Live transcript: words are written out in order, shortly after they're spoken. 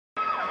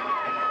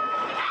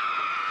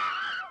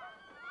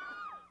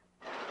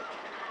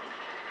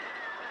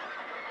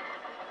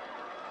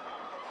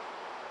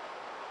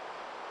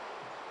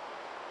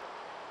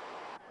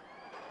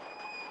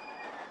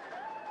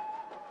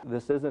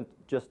This isn't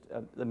just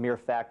the mere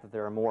fact that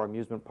there are more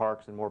amusement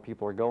parks and more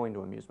people are going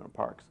to amusement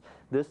parks.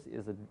 This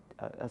is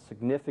a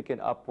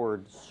significant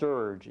upward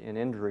surge in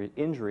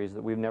injuries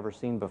that we've never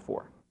seen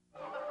before.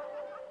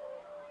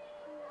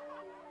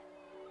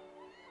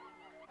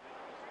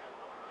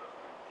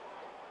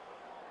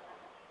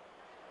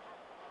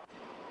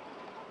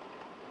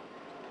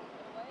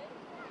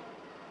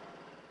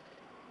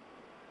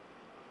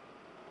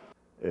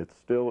 It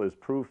still is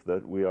proof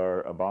that we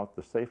are about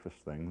the safest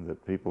thing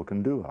that people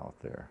can do out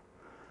there.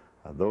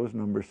 Those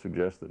numbers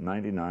suggest that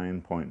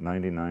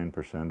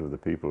 99.99% of the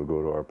people who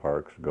go to our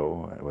parks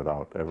go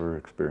without ever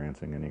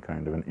experiencing any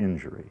kind of an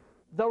injury.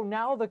 Though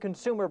now the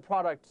Consumer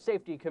Product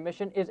Safety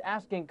Commission is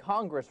asking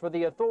Congress for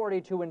the authority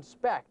to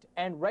inspect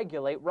and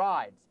regulate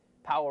rides,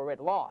 power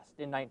it lost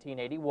in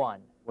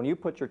 1981. When you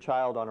put your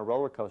child on a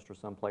roller coaster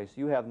someplace,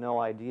 you have no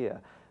idea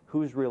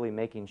who's really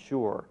making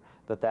sure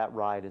that that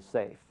ride is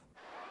safe.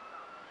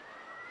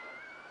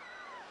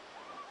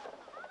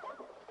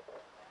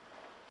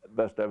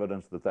 Best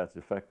evidence that that's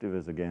effective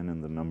is again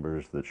in the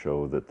numbers that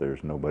show that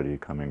there's nobody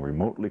coming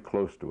remotely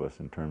close to us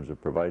in terms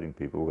of providing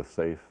people with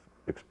safe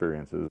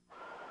experiences.